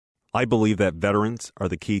I believe that veterans are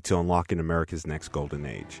the key to unlocking America's next golden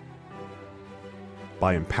age.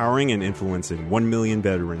 By empowering and influencing 1 million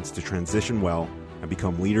veterans to transition well and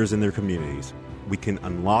become leaders in their communities, we can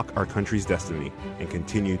unlock our country's destiny and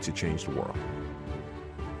continue to change the world.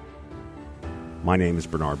 My name is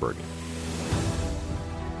Bernard Bergen.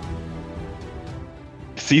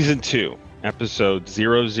 Season 2, Episode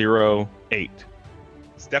 008.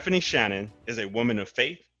 Stephanie Shannon is a woman of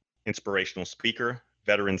faith, inspirational speaker,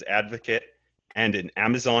 veterans advocate, and an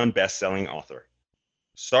Amazon best-selling author.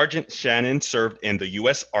 Sergeant Shannon served in the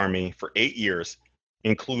U.S. Army for 8 years,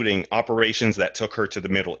 including operations that took her to the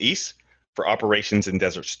Middle East for operations in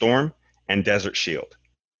Desert Storm and Desert Shield.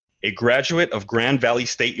 A graduate of Grand Valley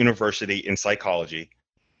State University in psychology,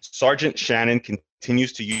 Sergeant Shannon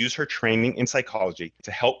continues to use her training in psychology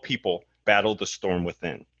to help people battle the storm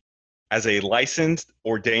within. As a licensed,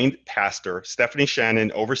 ordained pastor, Stephanie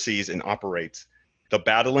Shannon oversees and operates the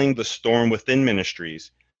Battling the Storm Within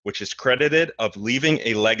Ministries, which is credited of leaving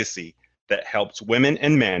a legacy that helps women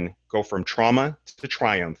and men go from trauma to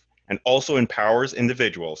triumph and also empowers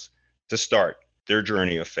individuals to start their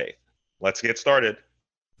journey of faith. Let's get started.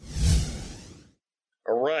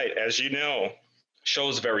 All right, as you know, show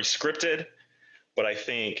is very scripted, but I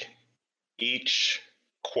think each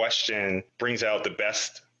question brings out the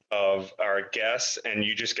best of our guests and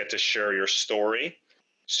you just get to share your story.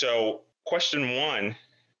 So question 1,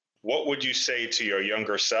 what would you say to your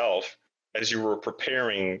younger self as you were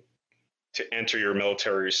preparing to enter your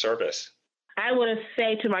military service? I would have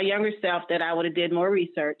said to my younger self that I would have did more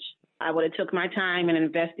research. I would have took my time and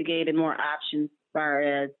investigated more options as far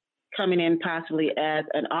as coming in possibly as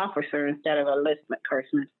an officer instead of a enlistment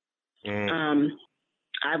person.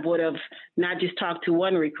 I would have not just talked to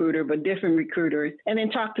one recruiter, but different recruiters, and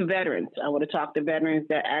then talked to veterans. I would have talked to veterans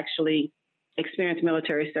that actually experienced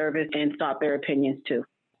military service and sought their opinions too.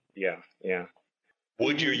 Yeah.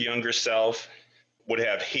 Would your younger self would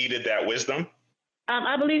have heeded that wisdom?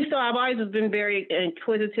 I believe so. I've always been very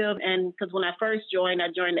inquisitive, and because when I first joined, I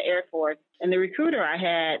joined the Air Force, and the recruiter I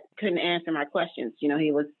had couldn't answer my questions. You know,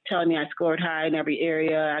 he was telling me I scored high in every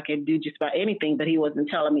area, I could do just about anything, but he wasn't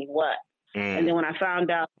telling me what. And then when I found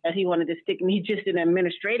out that he wanted to stick me just in an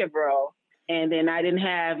administrative role, and then I didn't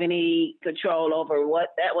have any control over what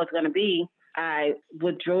that was going to be, I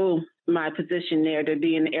withdrew my position there to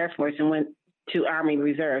be in the Air Force and went to Army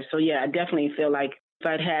Reserve. So yeah, I definitely feel like if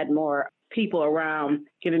I'd had more people around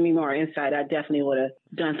giving me more insight, I definitely would have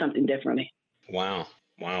done something differently. Wow.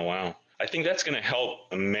 I think that's going to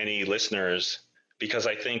help many listeners because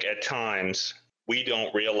I think at times we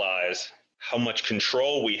don't realize how much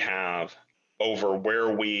control we have over where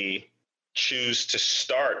we choose to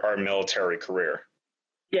start our military career.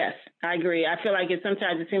 Yes, I agree. I feel like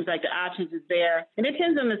sometimes it seems like the options is there. And it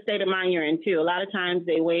depends on the state of mind you're in, too. A lot of times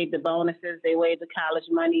they waive the bonuses, they waive the college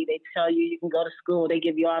money, they tell you can go to school, they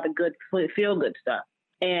give you all the good, feel-good stuff.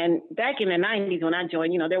 And back in the 90s when I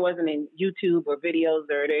joined, there wasn't any YouTube or videos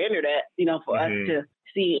or the internet, for us to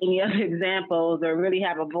see any other examples or really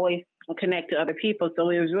have a voice and connect to other people. So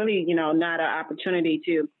it was really, not an opportunity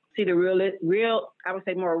to see the real, I would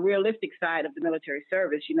say more realistic side of the military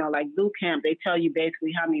service. Like boot camp, they tell you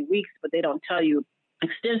basically how many weeks, but they don't tell you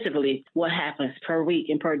extensively what happens per week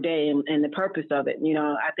and per day and the purpose of it.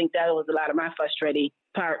 I think that was a lot of my frustrating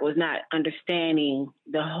part was not understanding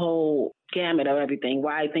the whole gamut of everything,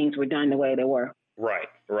 why things were done the way they were. Right.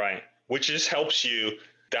 Which just helps you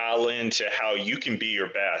dial into how you can be your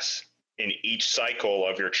best in each cycle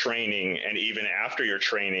of your training and even after your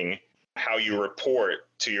training, how you report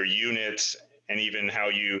to your units and even how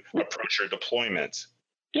you approach your deployments.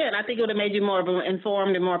 Yeah, and I think it would have made you more of an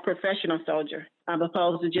informed and more professional soldier, as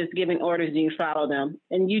opposed to just giving orders and you follow them.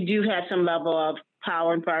 And you do have some level of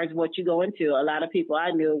power as far as what you go into. A lot of people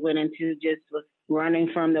I knew went into just was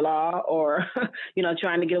running from the law or,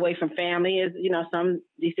 trying to get away from family. Some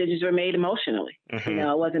decisions were made emotionally.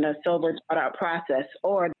 It wasn't a sober, thought out process.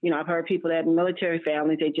 Or, I've heard people that in military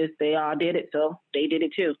families, they all did it, so they did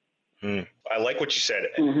it too. I like what you said.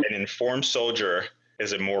 An informed soldier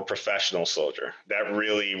is a more professional soldier. That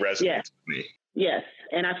really resonates with me. Yes.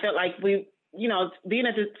 And I felt like we, being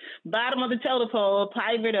at the bottom of the totem pole,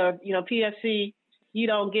 private or, PFC, you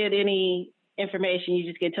don't get any information. You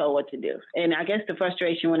just get told what to do. And I guess the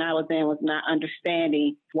frustration when I was in was not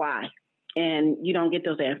understanding why. And you don't get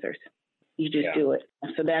those answers. You just do it.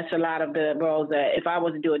 So that's a lot of the roles that if I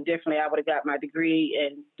was to do it differently, I would have got my degree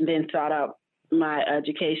and then sought out my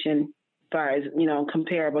education as far as,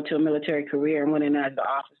 comparable to a military career and went in as an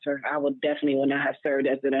officer. I would not have served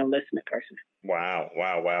as an enlistment person.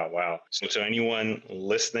 Wow. So to anyone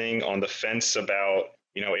listening on the fence about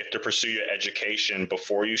if to pursue your education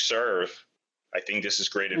before you serve, I think this is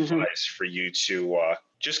great advice for you to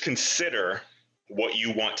just consider what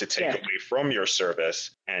you want to take away from your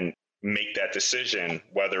service and make that decision,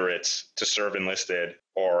 whether it's to serve enlisted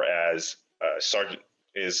or, as Sergeant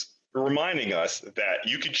is reminding us, that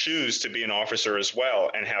you could choose to be an officer as well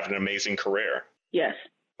and have an amazing career. Yes.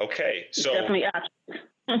 Okay. So definitely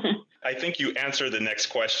options. I think you answered the next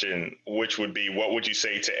question, which would be, what would you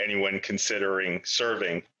say to anyone considering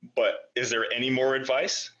serving? But is there any more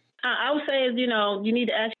advice? I would say, you need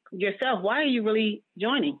to ask yourself, why are you really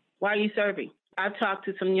joining? Why are you serving? I've talked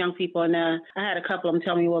to some young people, and I had a couple of them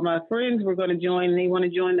tell me, well, my friends were going to join, and they want to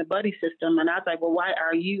join the buddy system. And I was like, well, why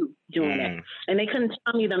are you doing it? And they couldn't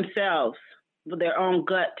tell me themselves with their own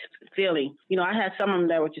gut feeling. I had some of them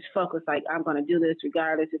that were just focused, like, I'm going to do this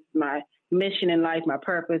regardless. It's my mission in life, my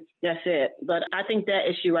purpose. That's it. But I think that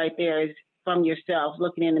issue right there is from yourself,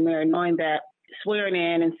 looking in the mirror, knowing that swearing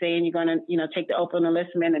in and saying you're going to, take the open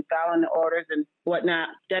enlistment and following the orders and whatnot,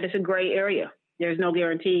 that is a gray area. There's no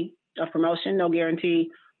guarantee of promotion, no guarantee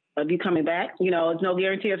of you coming back. There's no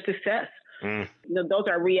guarantee of success. Those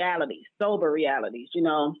are realities, sober realities.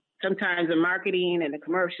 Sometimes the marketing and the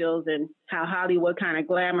commercials and how Hollywood kind of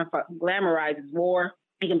glamorizes war,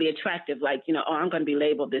 it can be attractive, like, I'm going to be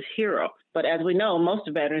labeled this hero. But as we know, most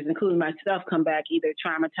veterans, including myself, come back either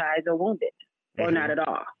traumatized or wounded or not at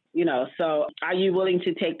all. So are you willing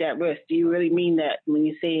to take that risk? Do you really mean that when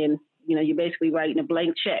you're saying, you're basically writing a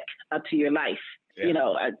blank check up to your life?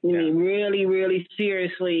 Mean really, really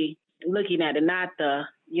seriously looking at it, not the,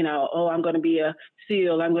 I'm going to be a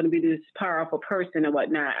SEAL, I'm going to be this powerful person and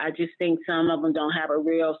whatnot. I just think some of them don't have a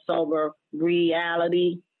real sober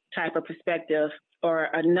reality type of perspective or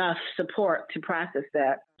enough support to process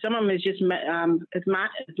that. Some of them is just, it's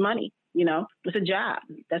money, it's a job.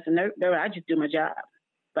 I just do my job.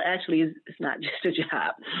 But actually, it's not just a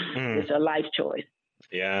job. It's a life choice.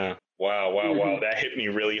 Yeah. Wow. That hit me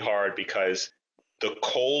really hard, because the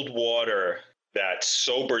cold water that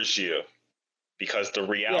sobers you, because the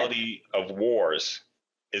reality of wars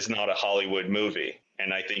is not a Hollywood movie.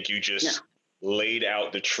 And I think you just laid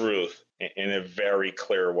out the truth in a very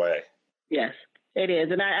clear way. Yes, it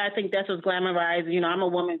is. And I think that's what's glamorized. I'm a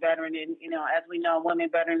woman veteran, and, as we know, women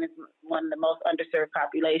veteran is one of the most underserved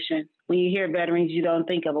populations. When you hear veterans, you don't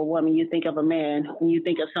think of a woman, you think of a man. When you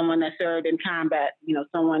think of someone that served in combat,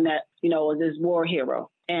 someone that, was this war hero.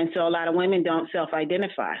 And so a lot of women don't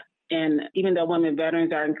self-identify. And even though women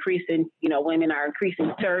veterans are increasing, women are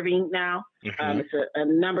increasing serving now,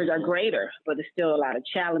 numbers are greater, but there's still a lot of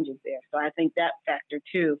challenges there. So I think that factor,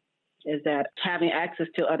 too, is that having access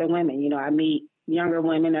to other women. I meet younger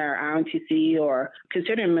women that are ROTC or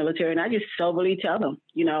considering military, and I just soberly tell them,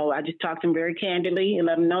 I just talk to them very candidly and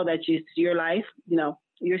let them know that it's your life,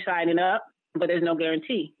 you're signing up, but there's no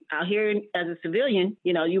guarantee. Out here as a civilian,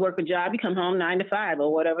 you work a job, you come home 9 to 5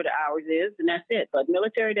 or whatever the hours is, and that's it. But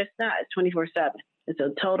military, that's not. It's 24/7. It's a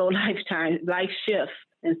total life shift.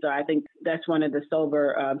 And so I think that's one of the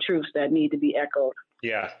sober truths that need to be echoed.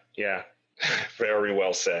 Yeah. Very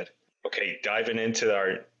well said. Okay, diving into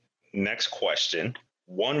our next question.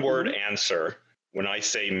 One word answer. When I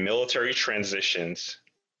say military transitions,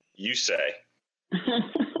 you say?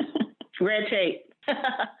 Red tape.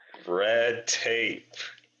 Red tape.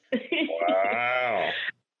 Wow.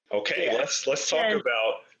 Okay, let's talk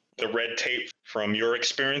about the red tape from your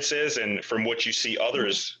experiences and from what you see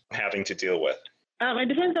others having to deal with. It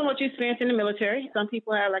depends on what you experience in the military. Some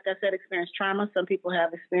people have, like I said, experienced trauma. Some people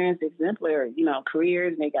have experienced exemplary,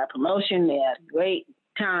 careers. They got promotion. They had great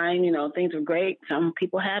time. Things were great. Some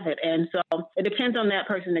people haven't. And so it depends on that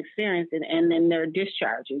person's experience and then their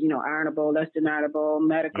discharges, honorable, less than honorable,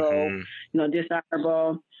 medical,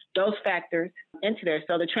 dishonorable, those factors into there.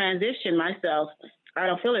 So the transition myself, I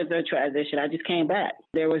don't feel it's a transition. I just came back.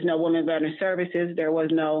 There was no Women Veteran Services. There was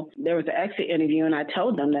an exit interview, and I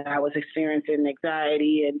told them that I was experiencing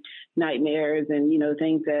anxiety and nightmares and,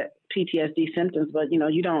 things that PTSD symptoms, but,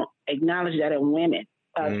 you don't acknowledge that in women.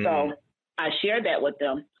 So I shared that with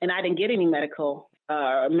them, and I didn't get any medical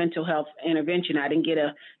mental health intervention. I didn't get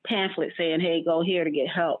a pamphlet saying, hey, go here to get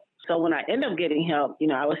help. So when I ended up getting help,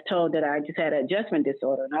 I was told that I just had an adjustment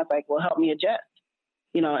disorder. And I was like, well, help me adjust.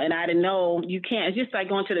 And I didn't know you can't. It's just like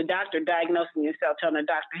going to the doctor, diagnosing yourself, telling the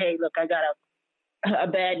doctor, hey, look, I got a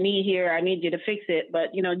bad knee here. I need you to fix it. But,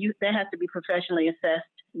 that has to be professionally assessed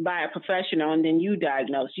by a professional, and then you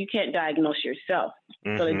diagnose. You can't diagnose yourself.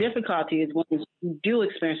 So the difficulty is when you do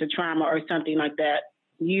experience a trauma or something like that,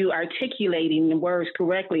 you articulating the words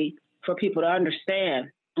correctly for people to understand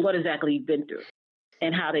what exactly you've been through.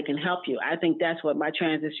 and how they can help you. I think that's what my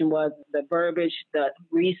transition was, the verbiage, the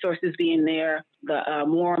resources being there, the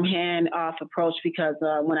warm hand-off approach, because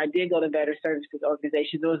when I did go to veteran services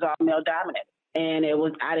organizations, it was all male-dominated. And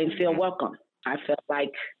I didn't feel welcome. I felt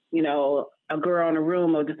like, a girl in a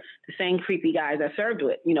room of the same creepy guys I served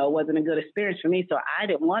with. It wasn't a good experience for me. So I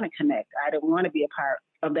didn't want to connect. I didn't want to be a part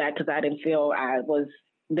of that because I didn't feel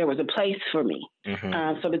there was a place for me.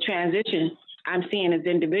 Mm-hmm. So the transition I'm seeing is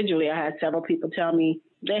individually. I had several people tell me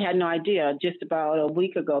they had no idea. Just about a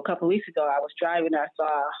couple of weeks ago, I was driving. I saw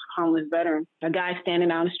a homeless veteran, a guy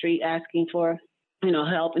standing on the street asking for,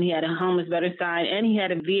 help. And he had a homeless veteran sign and he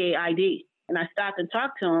had a VA ID. And I stopped and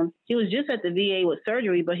talked to him. He was just at the VA with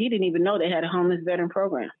surgery, but he didn't even know they had a homeless veteran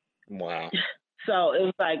program. Wow. So it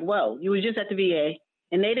was like, whoa, you were just at the VA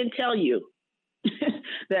and they didn't tell you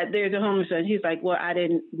that there's a homeless veteran. He's like, well, I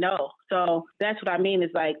didn't know. So that's what I mean. Is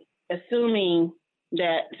like assuming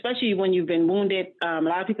that, especially when you've been wounded, a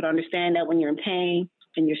lot of people don't understand that when you're in pain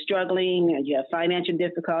and you're struggling and you have financial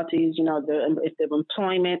difficulties, if the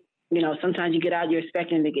employment, sometimes you get out, you're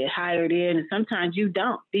expecting to get hired in, and sometimes you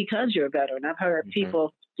don't because you're a veteran. I've heard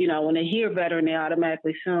people, when they hear veteran, they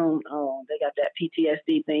automatically assume, oh, they got that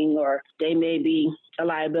PTSD thing, or they may be a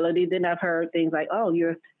liability. Then I've heard things like, oh,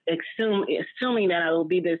 you're assuming that I will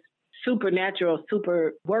be this supernatural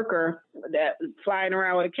super worker that flying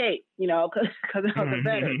around with a cape, because I was a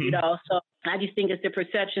veteran, So I just think it's the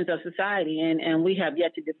perceptions of society, and we have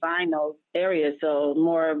yet to define those areas. So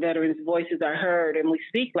more veterans' voices are heard, and we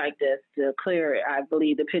speak like this, the clearer I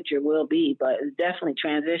believe the picture will be. But it's definitely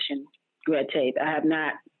transition red tape. I have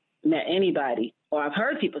not met anybody, or I've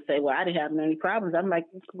heard people say, well, I didn't have any problems. I'm like,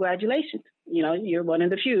 congratulations. You're one of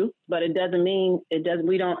the few, but it doesn't mean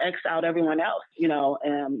we don't X out everyone else,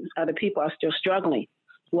 other people are still struggling.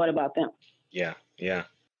 What about them? Yeah.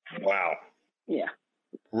 Wow. Yeah.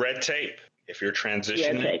 Red tape. If you're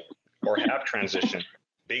transitioning or have transitioned,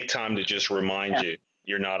 big time to just remind you,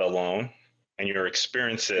 you're not alone and your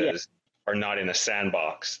experiences are not in a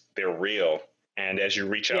sandbox. They're real. And as you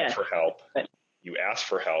reach out for help, you ask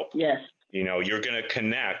for help, you're going to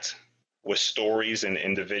connect with stories and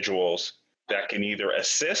individuals that can either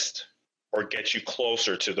assist or get you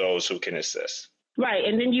closer to those who can assist. Right.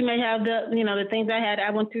 And then you may have the things I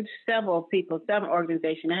went through several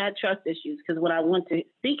organizations. I had trust issues because when I went to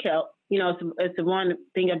seek help, it's the one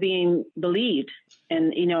thing of being believed.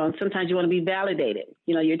 And, sometimes you want to be validated.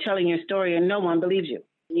 You're telling your story and no one believes you.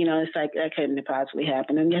 It's like, that couldn't possibly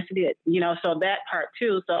happen. And yes, it did. So that part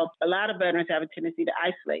too. So a lot of veterans have a tendency to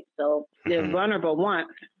isolate. So they're vulnerable once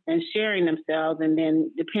and sharing themselves. And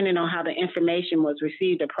then depending on how the information was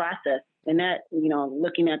received or processed, and that,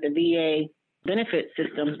 looking at the VA benefit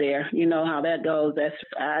systems there, how that goes.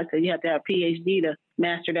 I said you have to have a PhD to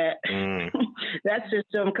master that that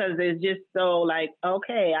system, because it's just so like,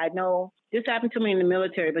 okay, I know this happened to me in the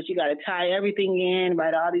military, but you got to tie everything in,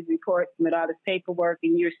 write all these reports, submit all this paperwork,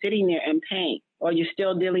 and you're sitting there in pain, or you're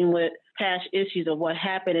still dealing with past issues of what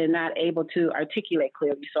happened and not able to articulate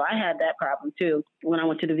clearly. So I had that problem too. When I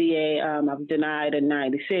went to the VA, I was denied in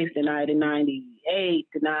 96, denied in 98,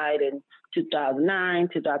 denied in 2009,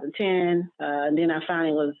 2010, and then I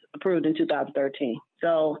finally was approved in 2013.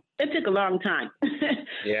 So it took a long time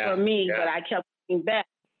for me, but I kept going back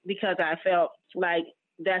because I felt like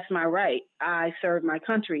that's my right. I serve my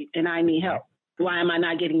country and I need help. Why am I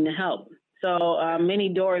not getting the help? So many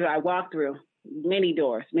doors I walked through, many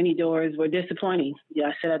doors were disappointing.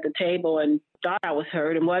 I sat at the table and thought I was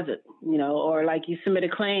heard and wasn't, or like you submit a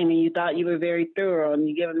claim and you thought you were very thorough and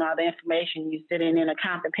you give them all the information, you sit in a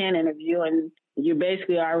comp pen interview and you're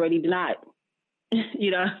basically already denied,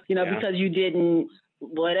 because you didn't,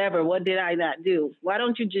 whatever, what did I not do? Why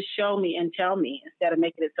don't you just show me and tell me instead of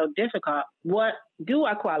making it so difficult? What do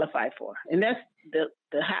I qualify for? And that's the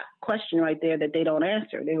hot question right there that they don't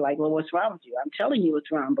answer. They're like, well, what's wrong with you? I'm telling you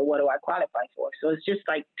what's wrong, but what do I qualify for? So it's just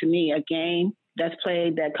like, to me, a game that's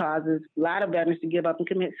played that causes a lot of veterans to give up and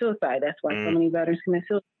commit suicide. That's why so many veterans commit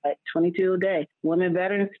suicide, 22 a day. Women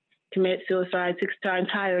veterans commit suicide 6 times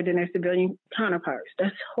higher than their civilian counterparts.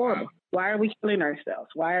 That's horrible. Why are we killing ourselves?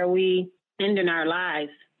 Why are we ending our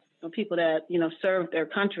lives for people that, serve their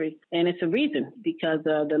country? And it's a reason, because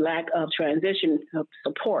of the lack of transition of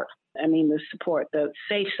support. I mean, the support, the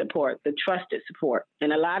safe support, the trusted support.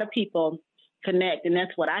 And a lot of people connect. And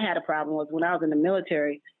that's what I had a problem with when I was in the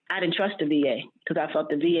military. I didn't trust the VA because I felt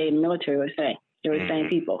the VA and the military were the same. They were the same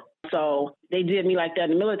people. So they did me like that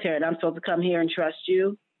in the military, and I'm supposed to come here and trust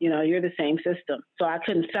you. You're the same system. So I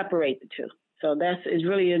couldn't separate the two. So is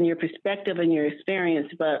really in your perspective and your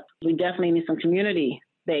experience, but we definitely need some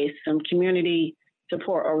community-based, some community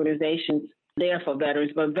support organizations there for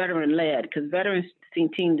veterans, but veteran-led, because veterans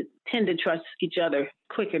tend to trust each other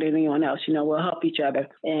quicker than anyone else. We'll help each other.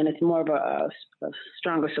 And it's more of a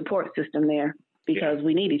stronger support system there because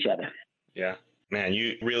we need each other. Yeah. Man,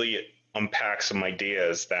 you really unpack some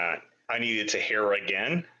ideas that I needed to hear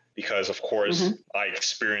again because, of course, I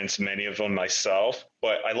experienced many of them myself.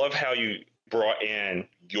 But I love how you brought in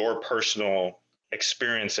your personal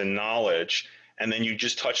experience and knowledge. And then you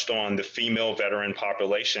just touched on the female veteran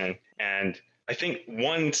population. And I think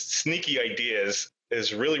one sneaky idea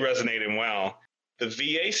is really resonating well. The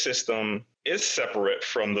VA system is separate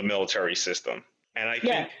from the military system. And I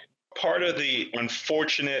think part of the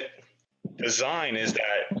unfortunate design is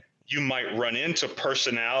that you might run into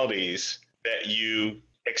personalities that you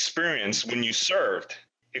experienced when you served.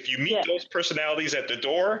 If you meet those personalities at the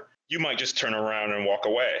door, you might just turn around and walk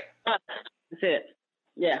away. That's it.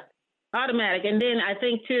 Yeah. Automatic. And then I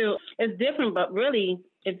think, too, it's different, but really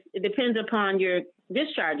it depends upon your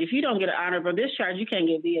discharge. If you don't get an honorable discharge, you can't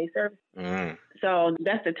get VA service. So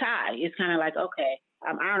that's the tie. It's kind of like, okay,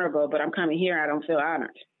 I'm honorable, but I'm coming here. I don't feel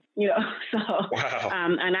honored. So,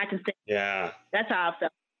 and I can say, that's how I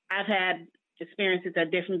felt. I've had experiences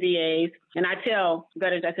at different VAs, and I tell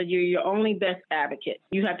veterans, I said, you're your only best advocate.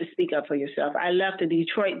 You have to speak up for yourself. I left the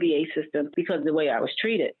Detroit VA system because of the way I was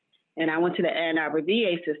treated. And I went to the Ann Arbor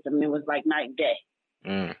VA system, and it was like night and day.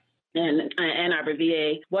 And Ann Arbor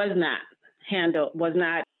VA was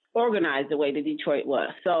not organized the way the Detroit was.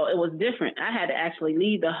 So it was different. I had to actually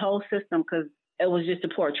leave the whole system because it was just a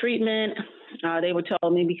poor treatment. They were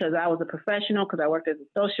told me because I was a professional, because I worked as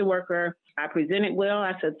a social worker, I presented well.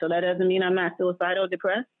 I said, so that doesn't mean I'm not suicidal or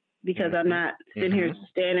depressed because I'm not sitting here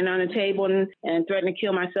standing on the table and threatening to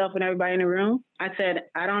kill myself and everybody in the room. I said,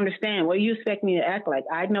 I don't understand. What do you expect me to act like?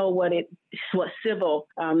 I know what civil,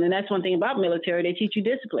 and that's one thing about military. They teach you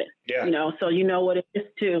discipline, so you know what it is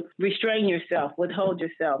to restrain yourself, withhold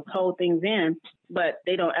yourself, hold things in, but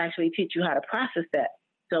they don't actually teach you how to process that.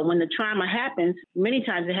 So when the trauma happens, many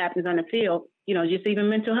times it happens on the field, just even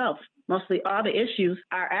mental health. Mostly all the issues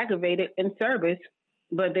are aggravated in service,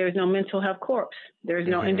 but there's no mental health corps. There's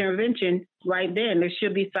no intervention right then. There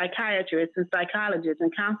should be psychiatrists and psychologists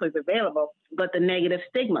and counselors available, but the negative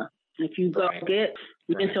stigma. If you go get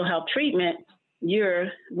mental health treatment,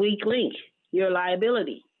 you're weak link, you're a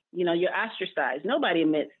liability. You're ostracized. Nobody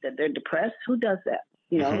admits that they're depressed. Who does that?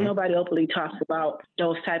 Nobody openly talks about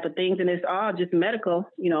those type of things, and it's all just medical.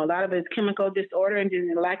 A lot of it's chemical disorder and just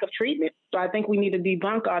lack of treatment. So I think we need to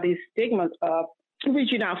debunk all these stigmas of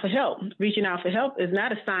reaching out for help. Reaching out for help is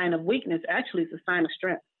not a sign of weakness. Actually, it's a sign of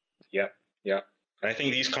strength. Yeah. And I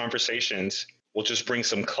think these conversations will just bring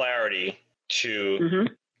some clarity to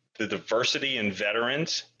the diversity in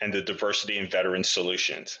veterans and the diversity in veteran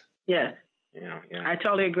solutions. Yes. Yeah. I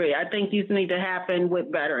totally agree. I think these need to happen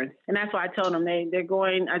with veterans. And that's why I told them they're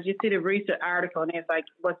going, I just did a recent article, and it's like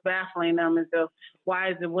what's baffling them is why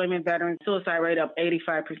is the women veteran suicide rate up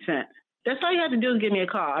 85%? That's all you have to do is give me a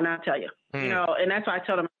call, and I'll tell you. And that's why I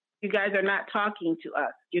told them, you guys are not talking to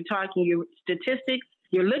us. You're talking your statistics.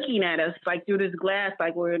 You're looking at us like through this glass,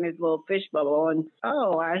 like we're in this little fish bubble, and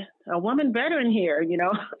a woman veteran here,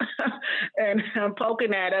 and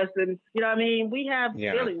poking at us, and we have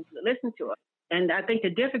feelings. Listen to us, and I think the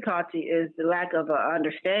difficulty is the lack of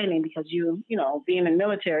understanding because being in the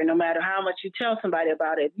military, no matter how much you tell somebody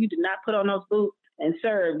about it, if you did not put on those boots and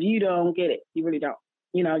serve, you don't get it. You really don't.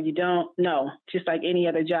 You don't know. Just like any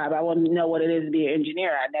other job, I wouldn't know what it is to be an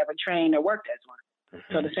engineer. I never trained or worked as one.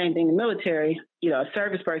 So the same thing in the military, a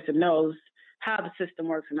service person knows how the system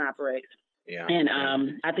works and operates. And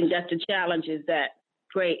I think that's the challenge, is that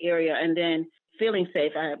gray area. And then feeling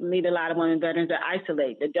safe. I meet a lot of women veterans that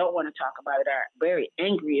isolate, that don't want to talk about it, are very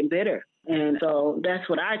angry and bitter. And so that's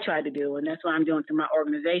what I try to do. And that's what I'm doing through my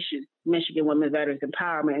organization, Michigan Women Veterans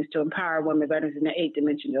Empowerment, is to empower women veterans in the 8th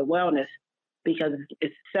dimension of wellness, because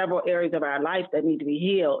it's several areas of our life that need to be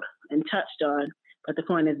healed and touched on. But the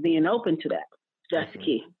point is being open to that. That's the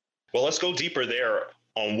key. Well, let's go deeper there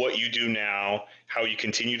on what you do now, how you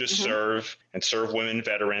continue to serve women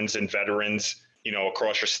veterans and veterans,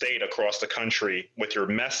 across your state, across the country, with your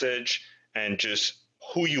message and just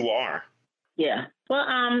who you are. Yeah. Well,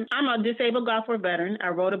 I'm a disabled Gulf War veteran. I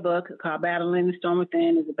wrote a book called Battling the Storm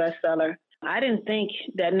Within. It's a bestseller. I didn't think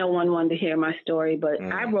that no one wanted to hear my story, but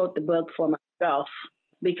I wrote the book for myself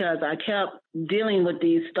because I kept dealing with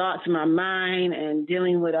these thoughts in my mind and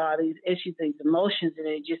dealing with all these issues, these emotions, and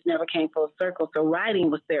it just never came full circle. So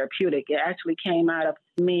writing was therapeutic. It actually came out of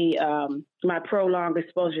me, my prolonged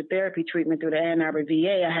exposure therapy treatment through the Ann Arbor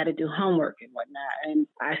VA. I had to do homework and whatnot. And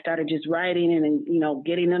I started just writing and,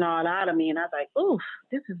 getting it all out of me. And I was like, ooh,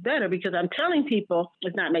 this is better, because I'm telling people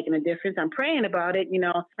it's not making a difference. I'm praying about it.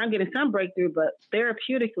 I'm getting some breakthrough, but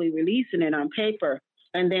therapeutically releasing it on paper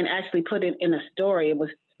and then actually put it in a story. It was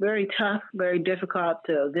very tough, very difficult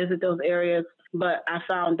to visit those areas. But I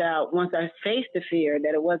found out once I faced the fear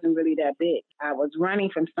that it wasn't really that big. I was running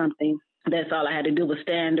from something. That's all I had to do was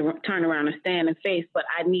turn around and stand and face. But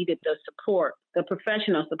I needed the support, the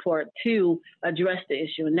professional support to address the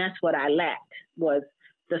issue. And that's what I lacked, was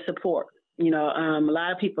the support. A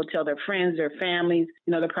lot of people tell their friends, their families,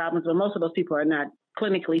 the problems, but most of those people are not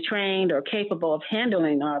clinically trained or capable of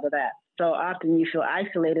handling all of that. So often you feel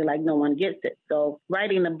isolated, like no one gets it. So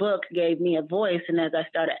writing the book gave me a voice. And as I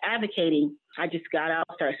started advocating, I just got out,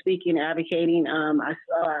 started speaking, advocating. I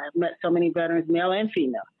met so many veterans, male and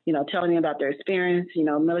female, telling me about their experience,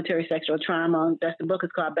 military sexual trauma. The book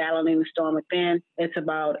is called Battling the Storm Within. It's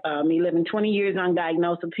about me living 20 years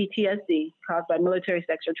undiagnosed with PTSD caused by military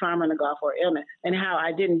sexual trauma and a Gulf War illness, and how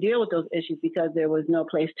I didn't deal with those issues because there was no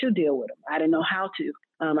place to deal with them. I didn't know how to.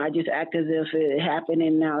 I just act as if it happened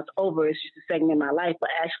and now it's over. It's just a segment in my life, but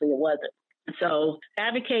actually it wasn't. So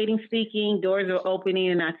advocating, speaking, doors were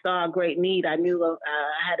opening, and I saw a great need. I knew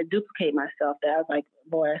I had to duplicate myself. That I was like,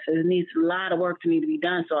 boy, I said, it needs a lot of work for me to be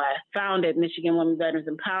done. So I founded Michigan Women Veterans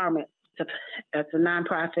Empowerment. It's a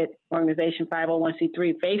nonprofit organization,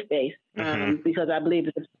 501c3, faith-based, because I believe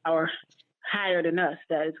it's a power higher than us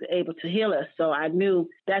that is able to heal us. So I knew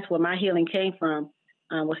that's where my healing came from,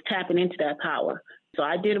 was tapping into that power. So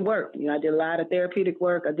I did work. I did a lot of therapeutic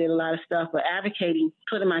work. I did a lot of stuff, but advocating,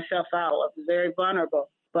 putting myself out, I was very vulnerable,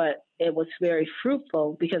 but it was very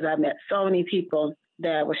fruitful because I met so many people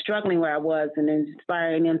that were struggling where I was and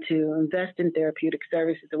inspiring them to invest in therapeutic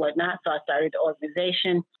services and whatnot. So I started the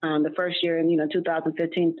organization. The first year in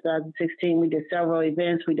 2015, 2016, we did several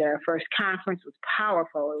events. We did our first conference. It was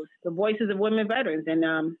powerful. It was the Voices of Women Veterans.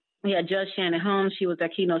 And we had Judge Shannon Holmes. She was our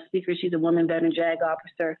keynote speaker. She's a woman veteran JAG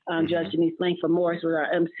officer. Judge Denise Langford Morris was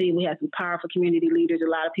our MC. We had some powerful community leaders, a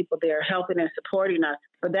lot of people there helping and supporting us.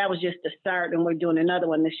 But that was just the start, and we're doing another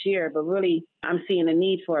one this year. But really, I'm seeing a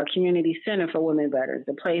need for a community center for women veterans,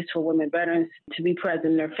 a place for women veterans to be present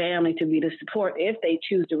in their family, to be the support if they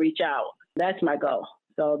choose to reach out. That's my goal.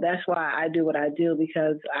 So that's why I do what I do,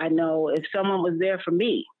 because I know if someone was there for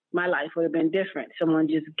me, my life would have been different. Someone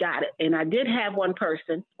just got it. And I did have one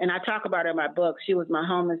person, and I talk about her in my book. She was my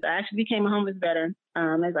homeless. I actually became a homeless veteran.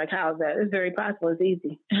 It's like, how is that? It's very possible. It's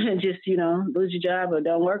easy. Just, lose your job or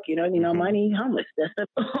don't work, money, homeless.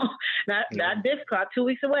 That's not difficult, 2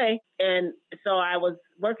 weeks away. And so I was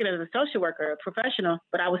working as a social worker, a professional,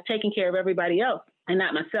 but I was taking care of everybody else and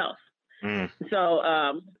not myself. So,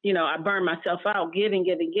 I burned myself out giving,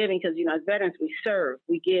 because, as veterans, we serve,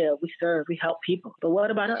 we give, we serve, we help people. But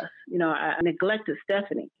what about us? I neglected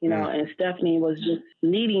Stephanie, and Stephanie was just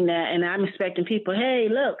needing that. And I'm expecting people, hey,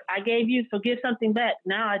 look, I gave you, so give something back.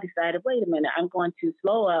 Now I decided, wait a minute, I'm going to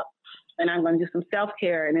slow up. And I'm going to do some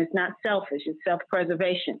self-care, and it's not selfish, it's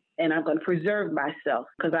self-preservation. And I'm going to preserve myself,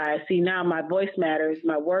 because I see now my voice matters,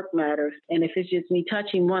 my work matters. And if it's just me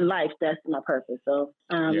touching one life, that's my purpose. So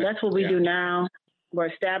that's what we do now. We're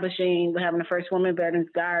having the first Women Veterans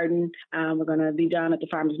Garden. We're going to be down at the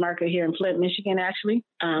Farmers Market here in Flint, Michigan, actually.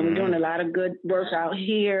 We're doing a lot of good work out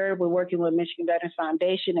here. We're working with Michigan Veterans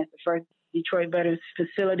Foundation as the first Detroit Veterans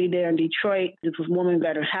facility there in Detroit. This was women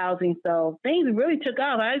veteran housing. So things really took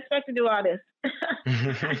off. I didn't expect to do all this.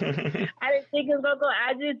 I didn't think it was going to go.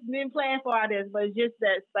 I just been planning for all this, but it's just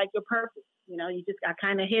that it's like your purpose. I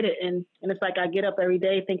kind of hit it. And it's like I get up every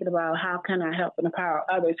day thinking about how can I help and empower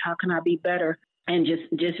others? How can I be better? And just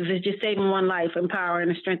if it's just saving one life, empowering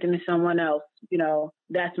and strengthening someone else,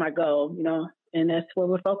 that's my goal, and that's what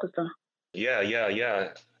we're focused on.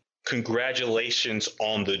 Yeah. Congratulations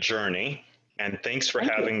on the journey, and thanks for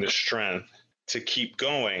having the strength to keep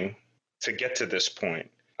going to get to this point.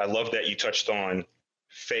 I love that you touched on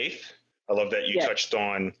faith. I love that you touched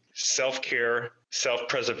on self-care,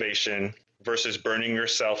 self-preservation versus burning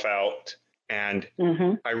yourself out. And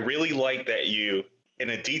I really like that you,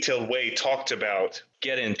 in a detailed way, talked about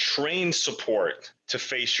getting trained support to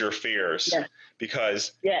face your fears,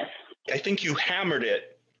 because I think you hammered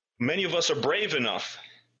it. Many of us are brave enough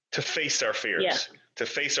to face our fears, to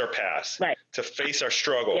face our past, to face our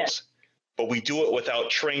struggles, but we do it without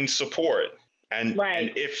trained support. And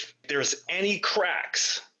if there's any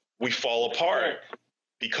cracks, we fall apart.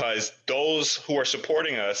 because those who are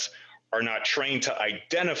supporting us are not trained to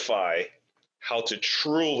identify how to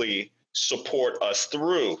truly support us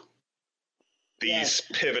through these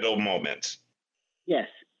pivotal moments. Yes,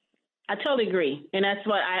 I totally agree. And that's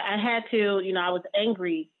what I had to, I was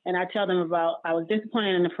angry, and I tell them about, I was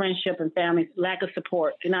disappointed in the friendship and family lack of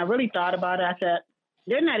support. And I really thought about it. I said,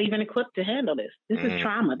 they're not even equipped to handle this. This is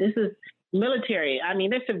trauma. This is military. I mean,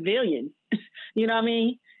 they're civilians. You know what I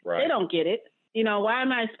mean? Right. They don't get it. Why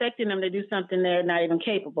am I expecting them to do something they're not even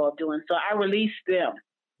capable of doing? So I released them,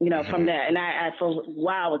 from that. And I for a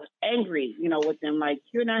while was angry, with them, like,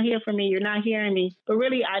 you're not here for me. You're not hearing me. But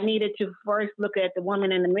really, I needed to first look at the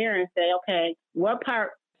woman in the mirror and say, okay, what part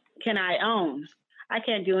can I own? I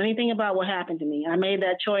can't do anything about what happened to me. I made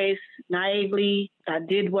that choice naively. I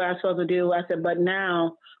did what I was supposed to do. I said, but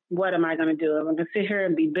now what am I going to do? I'm going to sit here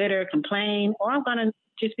and be bitter, complain, or I'm going to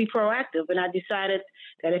just be proactive. And I decided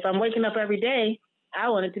that if I'm waking up every day, I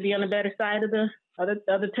wanted to be on the better side of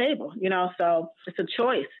the table, so it's a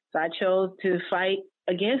choice. So I chose to fight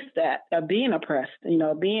against that, being oppressed,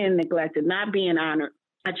 being neglected, not being honored.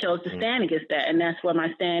 I chose to stand against that. And that's what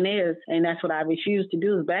my stand is. And that's what I refuse to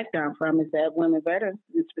do, is back down from, is that women veterans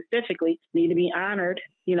specifically need to be honored,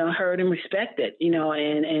 heard and respected,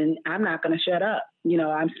 and I'm not going to shut up.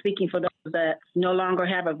 I'm speaking for those that no longer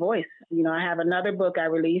have a voice. I have another book I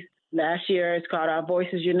released last year. It's called Our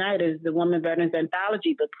Voices Unite. It's the Women Veterans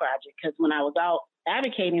Anthology Book Project. Because when I was out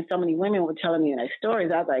advocating, so many women were telling me their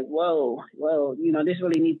stories. I was like, whoa, this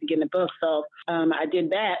really needs to get in the book. So I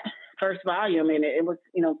did that first volume, and it was,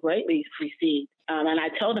 greatly received. And I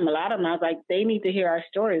told them, a lot of them, I was like, they need to hear our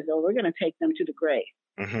stories, or we're going to take them to the grave.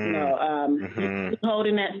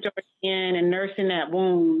 Holding that story in and nursing that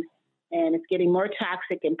wound, and it's getting more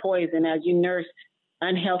toxic and poison as you nurse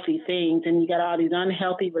unhealthy things, and you got all these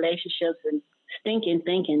unhealthy relationships and stinking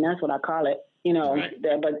thinking. That's what I call it.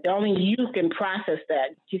 But only you can process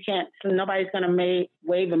that. You can't. Nobody's going to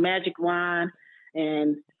wave a magic wand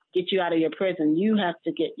and get you out of your prison. You have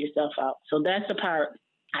to get yourself out. So that's the part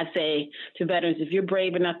I say to veterans: if you're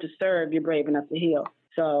brave enough to serve, you're brave enough to heal.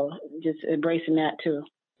 So just embracing that too.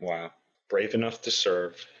 Wow. Brave enough to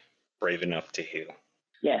serve, brave enough to heal.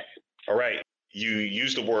 Yes. All right. You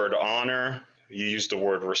used the word honor. You used the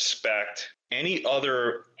word respect. Any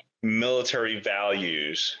other military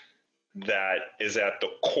values that is at the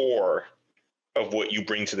core of what you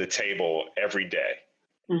bring to the table every day?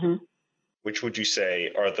 Which would you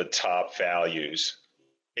say are the top values,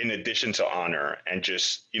 in addition to honor and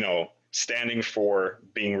just, standing for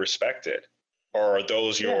being respected? Or are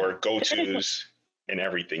those your go-tos in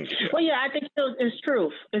everything you do? Well, I think it's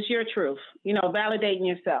truth. It's your truth. Validating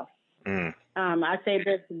yourself. I say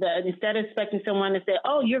this, instead of expecting someone to say,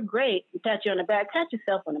 oh, you're great, and pat you on the back, pat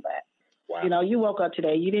yourself on the back. Wow. You woke up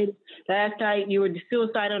today. You did last night. You were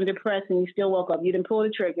suicidal and depressed, and you still woke up. You didn't pull the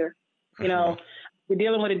trigger. You're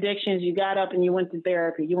dealing with addictions. You got up and you went to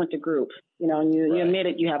therapy. You went to group. And you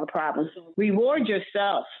admitted you have a problem. So reward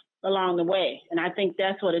yourself along the way. And I think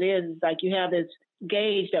that's what it is. It's like you have this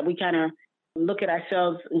gauge that we kind of look at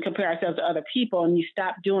ourselves and compare ourselves to other people, and you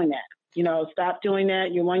stop doing that. Stop doing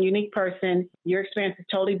that. You're one unique person. Your experience is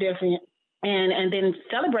totally different. And then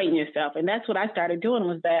celebrating yourself. And that's what I started doing,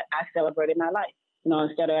 was that I celebrated my life.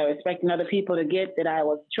 Instead of expecting other people to get that I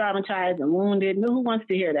was traumatized and wounded. Who wants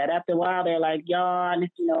to hear that? After a while, they're like, yawn,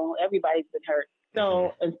 everybody's been hurt.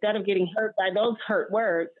 So instead of getting hurt by those hurt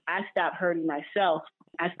words, I stopped hurting myself.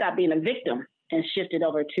 I stopped being a victim and shifted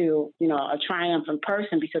over to, a triumphant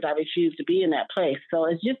person, because I refused to be in that place. So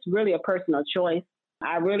it's just really a personal choice.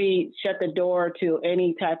 I really shut the door to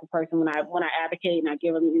any type of person when I advocate and I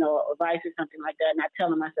give them, advice or something like that. And I tell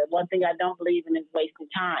them, I said, one thing I don't believe in is wasting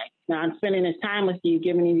time. Now, I'm spending this time with you,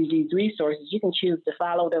 giving you these resources. You can choose to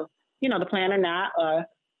follow the plan or not.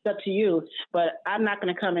 It's up to you. But I'm not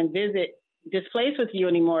going to come and visit this place with you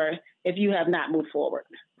anymore if you have not moved forward.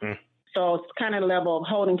 So it's kind of the level of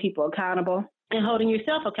holding people accountable and holding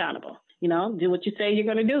yourself accountable. Do what you say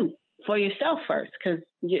you're going to do for yourself first, because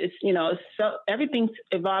so everything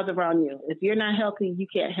evolves around you. If you're not healthy, you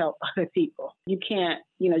can't help other people. You can't,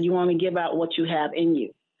 you only give out what you have in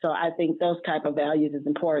you. So I think those type of values is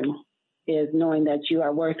important, is knowing that you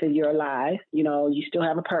are worth it, you're alive. You still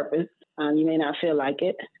have a purpose. You may not feel like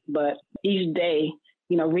it, but each day,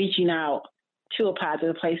 reaching out to a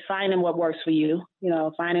positive place, finding what works for you,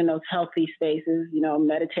 finding those healthy spaces,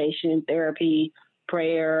 meditation, therapy,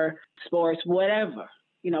 prayer, sports, whatever.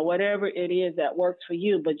 Whatever it is that works for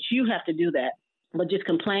you, but you have to do that. But just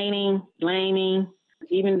complaining, blaming,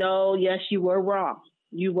 even though, yes, you were wrong.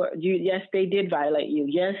 Yes, they did violate you.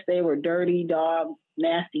 Yes, they were dirty dog,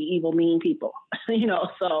 nasty, evil, mean people.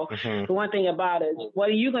 So the one thing about it, what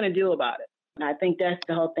are you going to do about it? And I think that's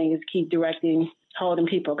the whole thing, is keep directing, holding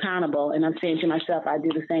people accountable. And I'm saying to myself, I do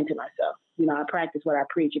the same to myself. I practice what I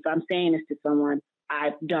preach. If I'm saying this to someone,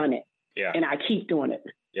 I've done it. Yeah. And I keep doing it.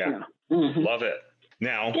 Yeah. Love it.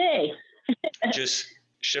 Now, yay. Just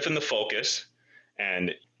shifting the focus,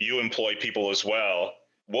 and you employ people as well.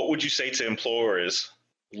 What would you say to employers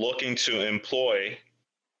looking to employ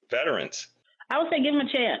veterans? I would say give them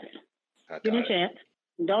a chance. Give them a chance.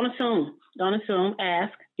 Don't assume.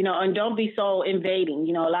 Ask. And don't be so invading.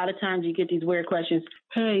 A lot of times you get these weird questions.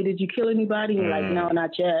 Hey, did you kill anybody? And you're like, no,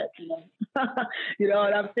 not yet. And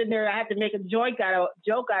I'm sitting there. I have to make a joke out of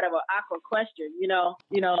an awkward question.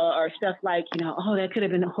 Or stuff like, oh, that could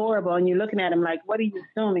have been horrible. And you're looking at them like, what are you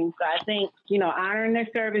assuming? So I think, honoring their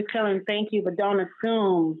service, telling them thank you, but don't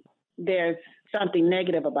assume there's something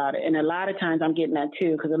negative about it. And a lot of times I'm getting that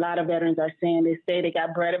too, because a lot of veterans are saying they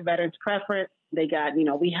got veterans preference. They got,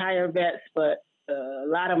 we hire vets, but a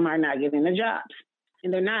lot of them are not giving the jobs,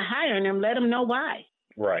 and they're not hiring them. Let them know why.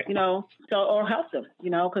 Right. Or help them,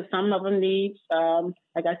 because some of them need,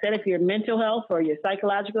 like I said, if your mental health or your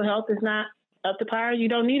psychological health is not up to par, you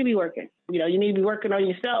don't need to be working. You need to be working on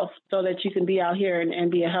yourself so that you can be out here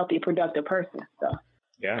and be a healthy, productive person. So,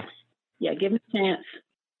 yeah, give them a chance.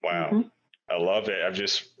 Wow. I love it. I'm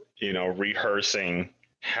just, rehearsing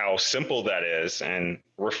how simple that is and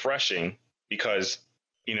refreshing, because,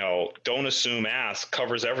 don't assume, ask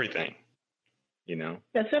covers everything,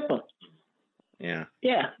 That's simple. Yeah.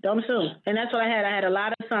 Yeah, don't assume. And that's what I had. I had a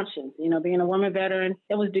lot of assumptions. Being a woman veteran,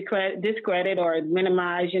 it was discredited or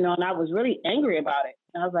minimized, and I was really angry about it.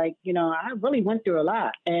 I was like, I really went through a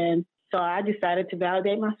lot. And so I decided to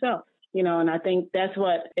validate myself, and I think that's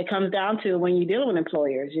what it comes down to when you deal with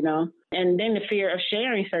employers, and then the fear of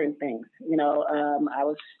sharing certain things.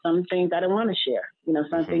 Some things I didn't want to share,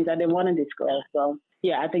 some things I didn't want to disclose. So,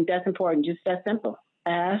 yeah, I think that's important. Just that simple.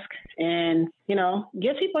 Ask and,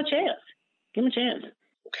 give people a chance. Give them a chance.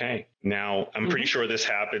 Okay. Now, I'm pretty sure this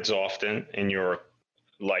happens often in your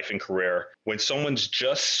life and career. When someone's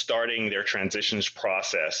just starting their transitions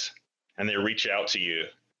process and they reach out to you,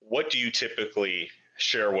 what do you typically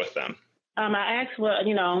share with them? I ask,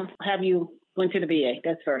 have you went to the VA?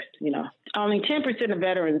 That's first, Only 10% of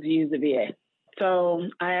veterans use the VA. So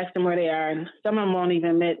I ask them where they are, and some of them won't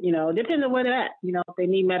even admit, depends on where they're at. If they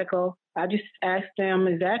need medical, I just ask them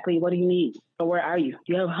exactly, what do you need? Or where are you?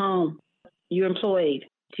 Do you have a home? You're employed?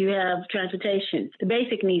 Do you have transportation? The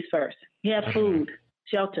basic needs first. You have food,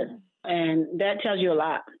 shelter, and that tells you a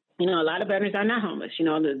lot. A lot of veterans are not homeless.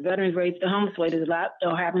 The veterans rate the homeless rate is a lot,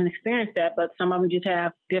 or haven't experienced that, but some of them just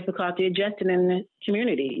have difficulty adjusting in the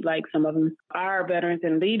community. Like some of them are veterans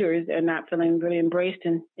and leaders and not feeling really embraced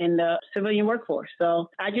in the civilian workforce.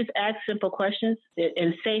 So I just ask simple questions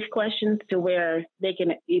and safe questions to where they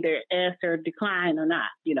can either answer, decline, or not,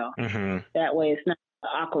 That way it's not an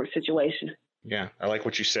awkward situation. Yeah, I like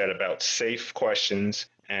what you said about safe questions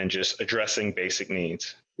and just addressing basic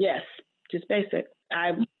needs. Yes, just basic.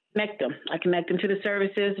 I connect them to the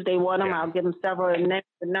services. If they want them, I'll give them several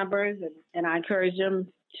numbers, and I encourage them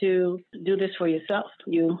to do this for yourself.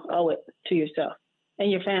 You owe it to yourself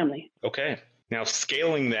and your family. Okay. Now,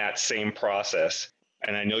 scaling that same process,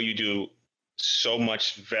 and I know you do so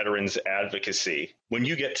much veterans advocacy. When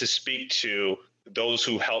you get to speak to those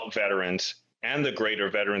who help veterans and the greater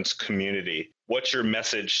veterans community, what's your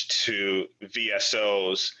message to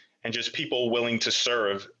VSOs and just people willing to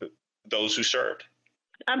serve those who served?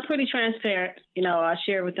 I'm pretty transparent. I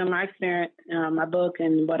share with them my experience, my book,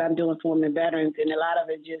 and what I'm doing for women veterans. And a lot of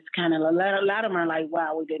it just kind of, a lot of them are like,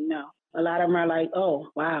 wow, we didn't know. A lot of them are like, oh,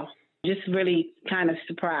 wow, just really kind of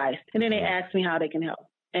surprised. And then they ask me how they can help.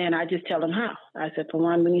 And I just tell them how. I said, for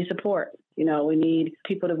one, we need support. We need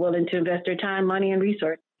people that are willing to invest their time, money, and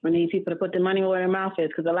resources. We need people to put the money where their mouth is,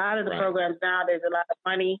 because a lot of the programs now, there's a lot of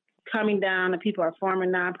money coming down, and people are forming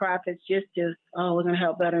nonprofits just to, we're going to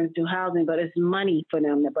help veterans do housing, but it's money for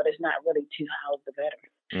them, but it's not really to house the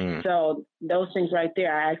veterans. So those things right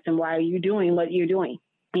there, I ask them, why are you doing what you're doing?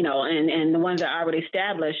 And the ones that are already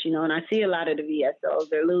established, and I see a lot of the VSOs,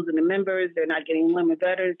 they're losing the members, they're not getting women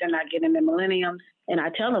veterans, they're not getting the millenniums. And I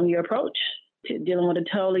tell them your approach to dealing with a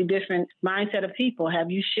totally different mindset of people.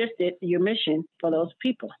 Have you shifted your mission for those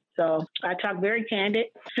people? So I talk very candid,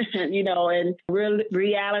 and real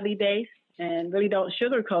reality based, and really don't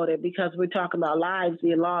sugarcoat it, because we're talking about lives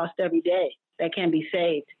being lost every day that can be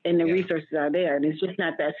saved, and the resources are there. And it's just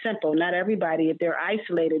not that simple. Not everybody, if they're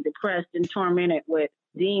isolated, depressed, and tormented with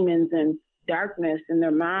demons and darkness in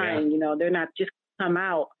their mind, they're not just come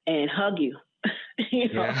out and hug you.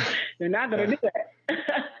 They're not going to do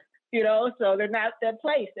that. so they're not at that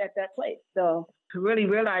place. So really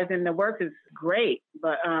realizing the work is great,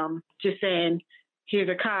 but just saying, here's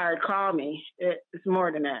a card, call me. It's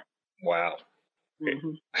more than that. Wow.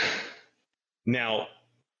 Mm-hmm. Now,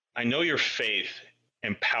 I know your faith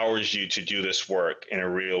empowers you to do this work in a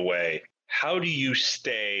real way. How do you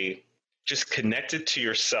stay just connected to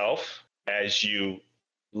yourself as you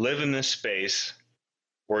live in this space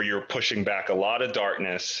where you're pushing back a lot of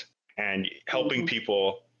darkness and helping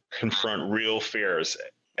people confront real fears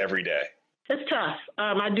every day? It's tough.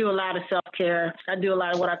 I do a lot of self-care. I do a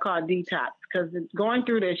lot of what I call detox, because going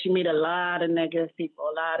through this, you meet a lot of negative people,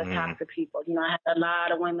 a lot of toxic people. I had a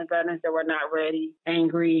lot of women veterans that were not ready,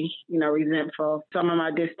 angry, resentful. Some of them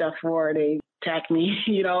I did stuff for, they attacked me,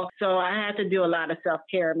 So I had to do a lot of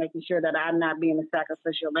self-care, making sure that I'm not being a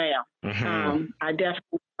sacrificial lamb. I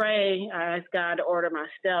definitely pray. I ask God to order my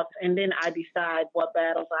steps, and then I decide what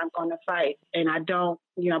battles I'm going to fight. And I don't,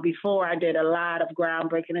 before I did a lot of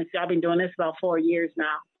groundbreaking, and I've been doing this about 4 years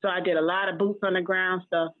now. So I did a lot of boots on the ground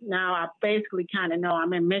stuff. Now I basically kind of know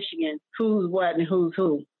I'm in Michigan, who's what and who's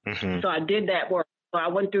who. So I did that work. So I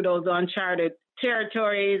went through those uncharted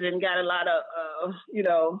territories and got a lot of,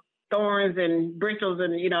 thorns and bristles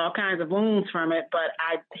and, all kinds of wounds from it. But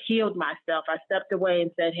I healed myself. I stepped away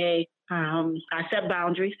and said, hey, I set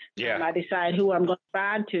boundaries. I decide who I'm going to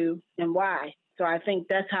respond to and why. So I think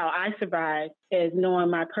that's how I survive, is knowing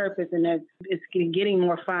my purpose, and it's getting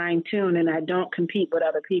more fine-tuned, and I don't compete with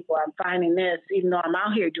other people. I'm finding this, even though I'm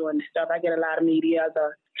out here doing this stuff, I get a lot of media,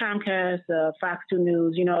 the Comcast, Fox 2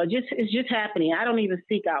 News, it's just happening. I don't even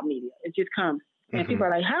seek out media. It just comes. And people are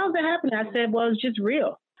like, how's that happening? I said, well, it's just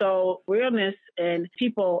real. So realness, and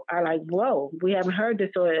people are like, whoa, we haven't heard this,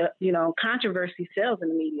 or, controversy sells in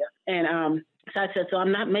the media. And so I said, so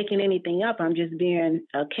I'm not making anything up. I'm just being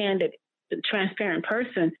a candid, transparent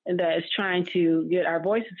person that is trying to get our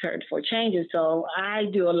voices heard for changes. So I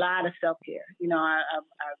do a lot of self-care. I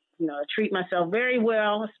treat myself very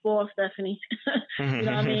well. Spoiled Stephanie. You know what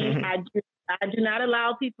I mean? I do not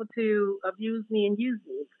allow people to abuse me and use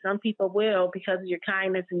me. Some people will, because of your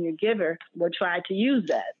kindness and your giver, will try to use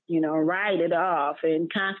that, write it off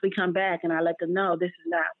and constantly come back. And I let them know this is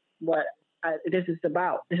not what this is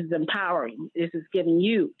about. This is empowering. This is giving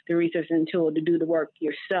you the resource and tool to do the work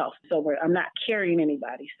yourself. So I'm not carrying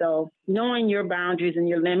anybody. So knowing your boundaries and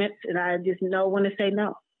your limits, and I just know when to say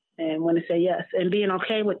no and when to say yes, and being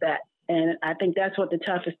okay with that. And I think that's what the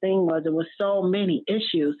toughest thing was. There was so many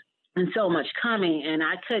issues and so much coming, and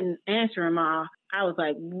I couldn't answer them all. I was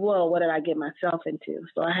like, whoa, what did I get myself into?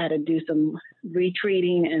 So I had to do some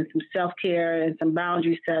retreating and some self-care and some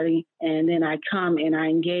boundary setting. And then I come and I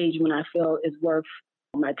engage when I feel it's worth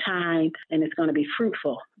my time and it's going to be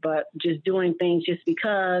fruitful. But just doing things just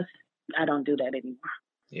because, I don't do that anymore.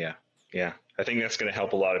 Yeah. I think that's going to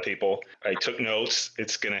help a lot of people. I took notes.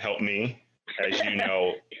 It's going to help me. As you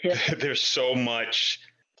know, there's so much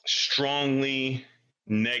strongly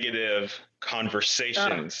negative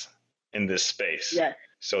conversations in this space. Yes.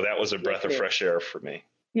 So that was a breath of fresh air for me.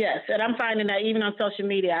 Yes. And I'm finding that even on social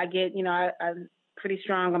media, I get, I'm pretty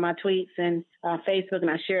strong on my tweets and Facebook, and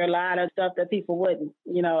I share a lot of stuff that people wouldn't,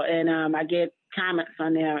 and I get comments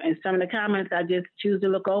on there. And some of the comments I just choose to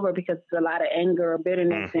look over, because it's a lot of anger or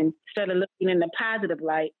bitterness. And instead of looking in the positive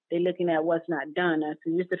light, they're looking at what's not done.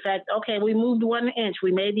 So just the fact, okay, we moved 1 inch.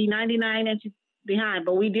 We may be 99 inches behind,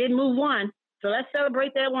 but we did move 1. So let's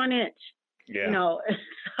celebrate that 1 inch. Yeah.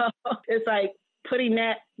 So it's like being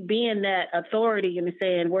that authority and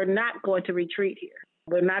saying, we're not going to retreat here.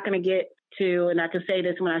 We're not going to get to, and I can say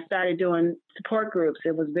this, when I started doing support groups,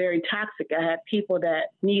 it was very toxic. I had people that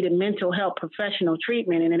needed mental health professional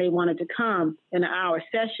treatment, and they wanted to come in an hour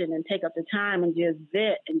session and take up the time and just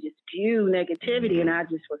vent and just spew negativity. And I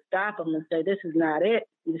just would stop them and say, this is not it.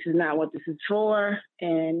 This is not what this is for.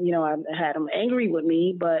 And, I had them angry with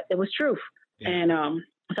me, but it was truth. Yeah. And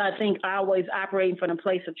so I think always operating from a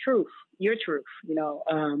place of truth, your truth,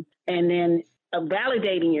 and then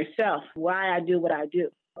validating yourself, why I do what I do.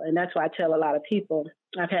 And that's why I tell a lot of people,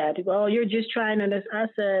 I've had to go, oh, you're just trying to this. I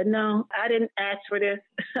said, no, I didn't ask for this.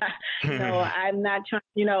 I'm not trying,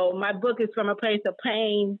 my book is from a place of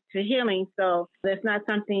pain to healing. So that's not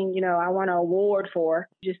something, I want an award for,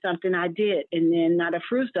 just something I did. And then now the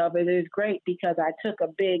fruits of it is great, because I took a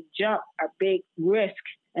big jump, a big risk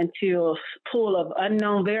into a pool of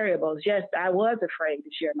unknown variables. Yes, I was afraid to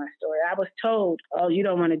share my story. I was told, oh, you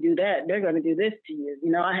don't want to do that. They're going to do this to you.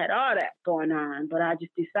 I had all that going on, but I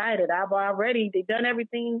just decided they've done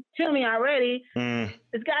everything to me already.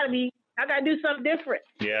 It's got to be I got to do something different.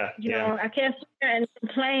 Yeah. You know, I can't sit there and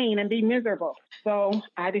complain and be miserable. So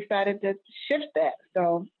I decided to shift that.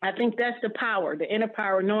 So I think that's the power, the inner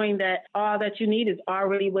power, knowing that all that you need is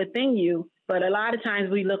already within you. But a lot of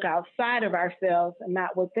times we look outside of ourselves and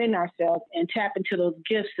not within ourselves and tap into those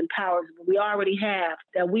gifts and powers that we already have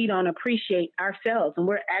that we don't appreciate ourselves. And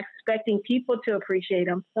we're expecting people to appreciate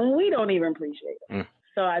them and we don't even appreciate them.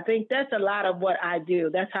 So I think that's a lot of what I do.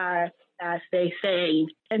 That's how I stay sane.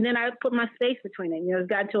 And then I put my space between it. You know, it's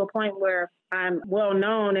gotten to a point where I'm well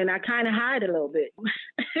known and I kind of hide a little bit.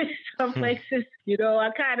 Some places, you know, I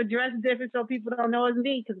kind of dress different so people don't know it's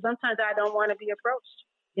me because sometimes I don't want to be approached.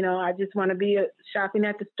 You know, I just want to be shopping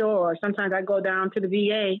at the store. Or sometimes I go down to the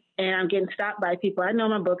VA and I'm getting stopped by people. I know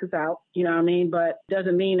my book is out, you know what I mean? But it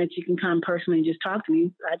doesn't mean that you can come personally and just talk to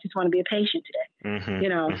me. I just want to be a patient today. You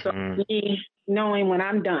know, so me knowing when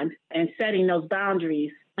I'm done and setting those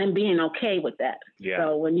boundaries and being okay with that.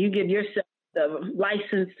 So when you give yourself the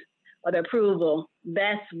license or the approval,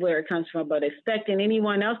 that's where it comes from. But expecting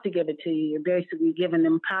anyone else to give it to you, you're basically giving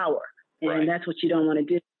them power. And that's what you don't want to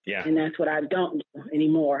do. And that's what I don't do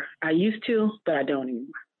anymore. I used to, but I don't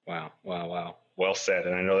anymore. Wow. Well said.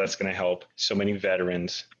 And I know that's going to help so many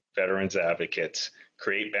veterans advocates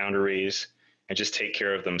create boundaries and just take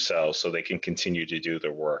care of themselves so they can continue to do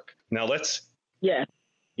their work. Now let's,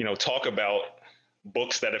 talk about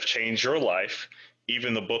books that have changed your life,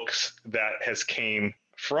 even the books that has came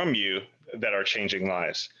from you that are changing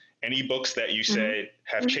lives. Any books that you say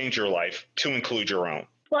have changed your life, to include your own?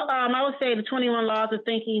 Well, I would say the 21 Laws of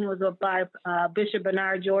Thinking was by Bishop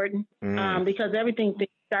Bernard Jordan, because everything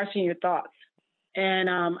starts in your thoughts. And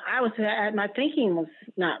my thinking was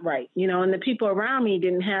not right, you know, and the people around me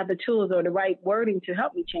didn't have the tools or the right wording to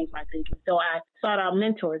help me change my thinking. So I sought out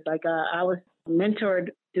mentors. Like I was mentored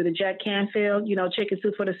through the Jack Canfield, you know, Chicken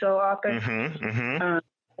Soup for the Soul author.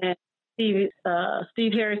 And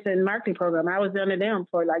Steve Harrison marketing program. I was under them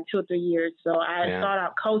for like 2 or 3 years. So I sought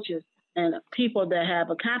out coaches and people that have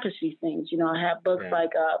accomplished these things. You know, I have books like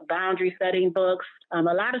boundary setting books, a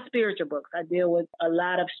lot of spiritual books. I deal with a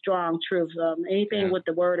lot of strong truths. Anything with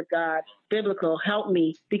the Word of God, biblical, help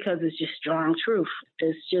me because it's just strong truth.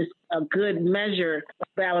 It's just a good measure of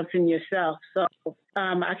balancing yourself. So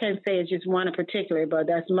I can't say it's just one in particular, but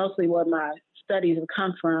that's mostly what my studies have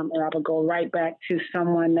come from, and I will go right back to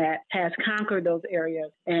someone that has conquered those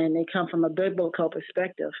areas, and they come from a biblical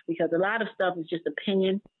perspective, because a lot of stuff is just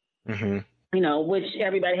opinion. You know, which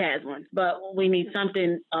everybody has one, but we need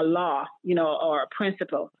something, a law, you know, or a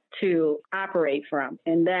principle to operate from.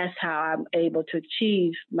 And that's how I'm able to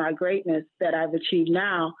achieve my greatness that I've achieved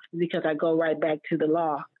now, because I go right back to the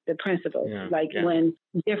law, the principles. When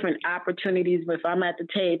different opportunities, if I'm at the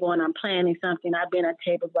table and I'm planning something, I've been at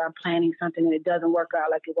tables where I'm planning something and it doesn't work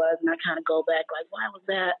out like it was. And I kind of go back like, why was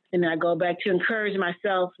that? And then I go back to encourage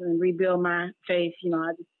myself and rebuild my faith. You know,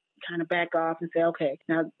 I just kind of back off and say, okay,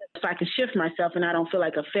 now if I can shift myself and I don't feel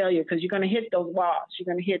like a failure, because you're going to hit those walls, you're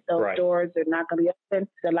going to hit those doors, they're not going to be open.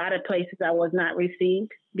 There's a lot of places I was not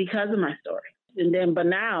received because of my story. And then, but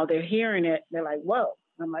now they're hearing it, they're like, whoa.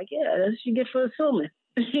 I'm like, yeah, that's what you get for assuming,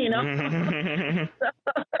 you know?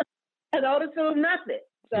 I don't assume nothing.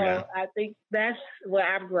 So I think that's where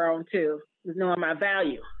I've grown to, is knowing my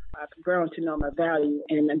value. I've grown to know my value,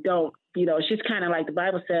 and don't, you know, it's just kind of like the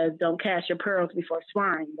Bible says, don't cast your pearls before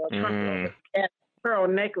swine. Cast a pearl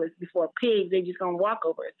necklace before pigs, they're just going to walk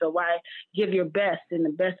over it. So why give your best and the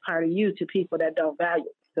best part of you to people that don't value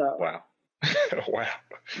it? So Wow.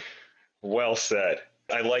 Well said.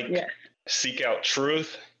 I like seek out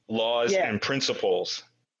truth, laws, and principles,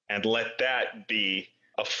 and let that be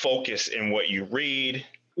a focus in what you read,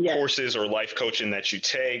 courses or life coaching that you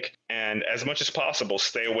take, and as much as possible,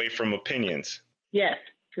 stay away from opinions. Yes,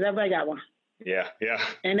 because everybody got one. Yeah.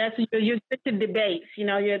 And that's you're to debates. You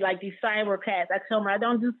know, you're like these cyber cats. I tell them I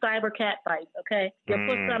don't do cyber cat fights. Okay, you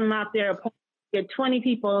put something out there, get 20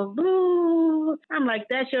 people. Boo! I'm like,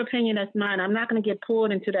 that's your opinion, that's mine. I'm not going to get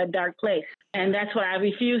pulled into that dark place. And that's what I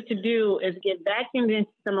refuse to do, is get vacuumed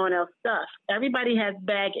into someone else's stuff. Everybody has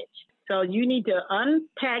baggage. So you need to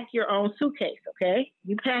unpack your own suitcase, okay?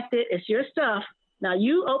 You packed it. It's your stuff. Now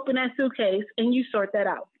you open that suitcase and you sort that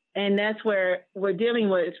out. And that's where we're dealing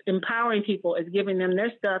with empowering people, is giving them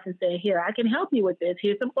their stuff and saying, here, I can help you with this.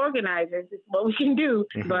 Here's some organizers. This is what we can do.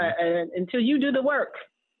 But until you do the work,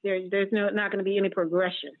 there's not going to be any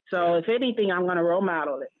progression. So if anything, I'm going to role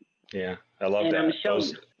model it. Yeah, I love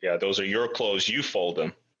that. Those are your clothes. You fold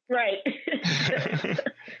them. Right.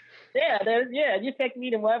 You take me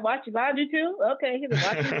to watch your laundry too? Okay, here's a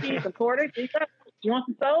washing machine, some quarters. You want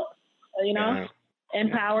some soap? You know,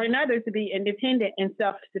 empowering others to be independent and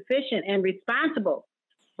self-sufficient and responsible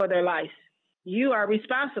for their life. You are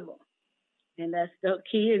responsible. And that's the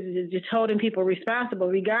key, is just holding people responsible,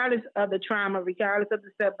 regardless of the trauma, regardless of the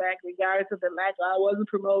setback, regardless of the lack of, I wasn't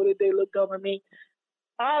promoted, they looked over me.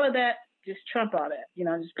 All of that, just trump all that,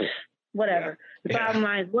 just whatever. The bottom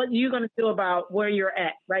line is, what are you going to do about where you're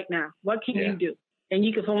at right now? What can you do? And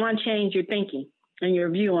you can, for one, change your thinking and your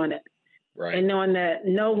view on it. Right. And knowing that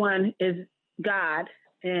no one is God,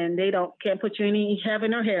 and they can't put you in any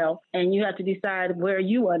heaven or hell, and you have to decide where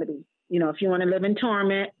you want to be. If you want to live in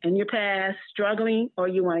torment in your past, struggling, or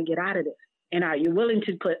you want to get out of this. And are you willing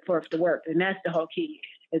to put forth the work? And that's the whole key,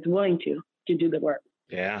 is willing to do the work.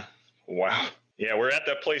 Yeah. Wow. Yeah, we're at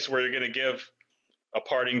that place where you're going to give a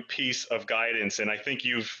parting piece of guidance. And I think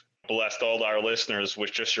you've blessed all our listeners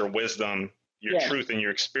with just your wisdom, your truth, and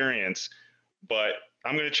your experience. But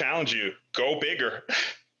I'm going to challenge you. Go bigger.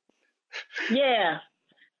 Yeah.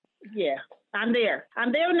 I'm there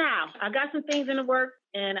now. I got some things in the work,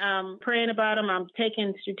 and I'm praying about them. I'm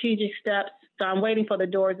taking strategic steps. So I'm waiting for the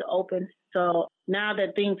doors to open. So now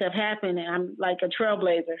that things have happened, I'm like a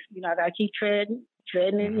trailblazer. I got to keep treading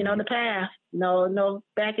the path. No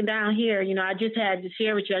backing down here. I just had to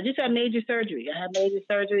share with you, I just had major surgery. I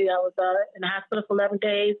was in the hospital for 11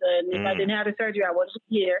 days. And if I didn't have the surgery, I wasn't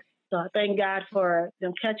here. So I thank God for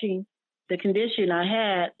them catching the condition I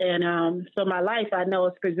had. And so my life, I know,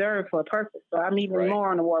 is preserved for a purpose. So I'm even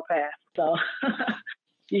more on the warpath. So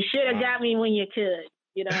you should have got me when you could,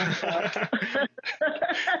 So.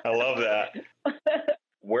 I love that.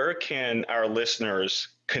 Where can our listeners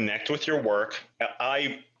connect with your work?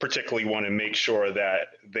 I particularly want to make sure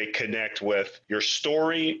that they connect with your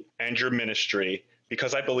story and your ministry,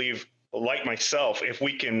 because I believe, like myself, if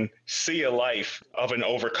we can see a life of an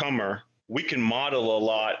overcomer, we can model a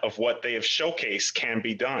lot of what they have showcased can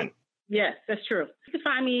be done. Yes, that's true. You can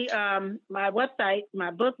find me, my book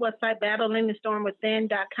website,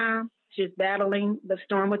 battlingthestormwithin.com. It's just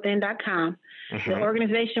battlingthestormwithin.com. The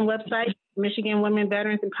organization website, Michigan Women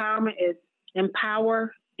Veterans Empowerment, is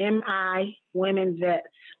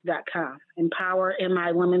empowermiwomenvets.com.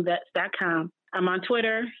 Empowermiwomenvets.com. I'm on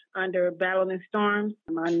Twitter under Battling the Storm.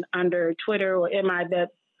 I'm under Twitter or MIVE,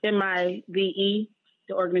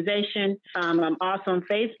 the organization. I'm also on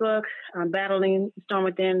Facebook, Battling the Storm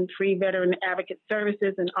Within Free Veteran Advocate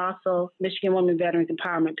Services, and also Michigan Women Veterans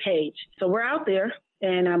Empowerment page. So we're out there,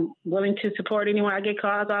 and I'm willing to support anyone. I get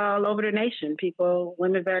calls all over the nation, people,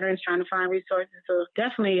 women veterans trying to find resources. So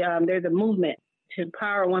definitely there's a movement to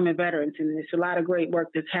empower women veterans, and there's a lot of great work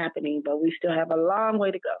that's happening, but we still have a long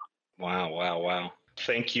way to go. Wow.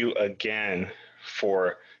 Thank you again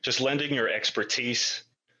for just lending your expertise,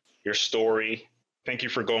 your story. Thank you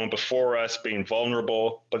for going before us, being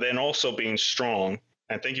vulnerable, but then also being strong.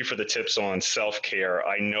 And thank you for the tips on self-care.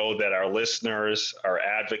 I know that our listeners, our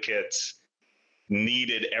advocates,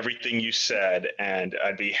 needed everything you said, and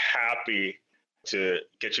I'd be happy to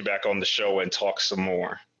get you back on the show and talk some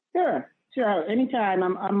more. Sure. Anytime.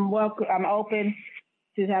 I'm welcome. I'm open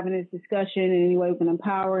to having this discussion in any way we can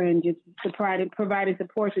empower and just to providing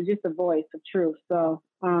support to just a voice of truth. So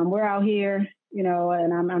we're out here,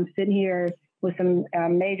 and I'm sitting here with some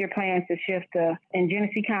major plans to shift in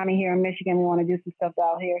Genesee County here in Michigan. We want to do some stuff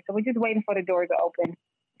out here. So we're just waiting for the doors to open.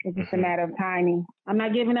 It's just a matter of timing. I'm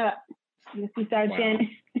not giving up. You see, Sergeant,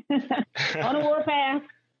 on the warpath.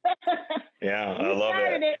 Yeah, I love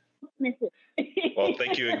it. Well,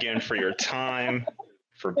 thank you again for your time,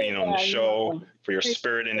 for being on the show, for your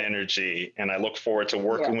spirit and energy. And I look forward to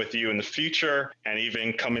working with you in the future and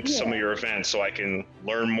even coming to some of your events so I can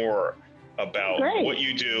learn more about what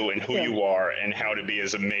you do and who you are and how to be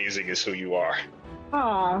as amazing as who you are.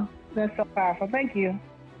 Oh, that's so powerful. Thank you.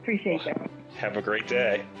 Appreciate that. Have a great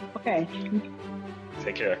day. Okay.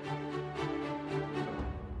 Take care.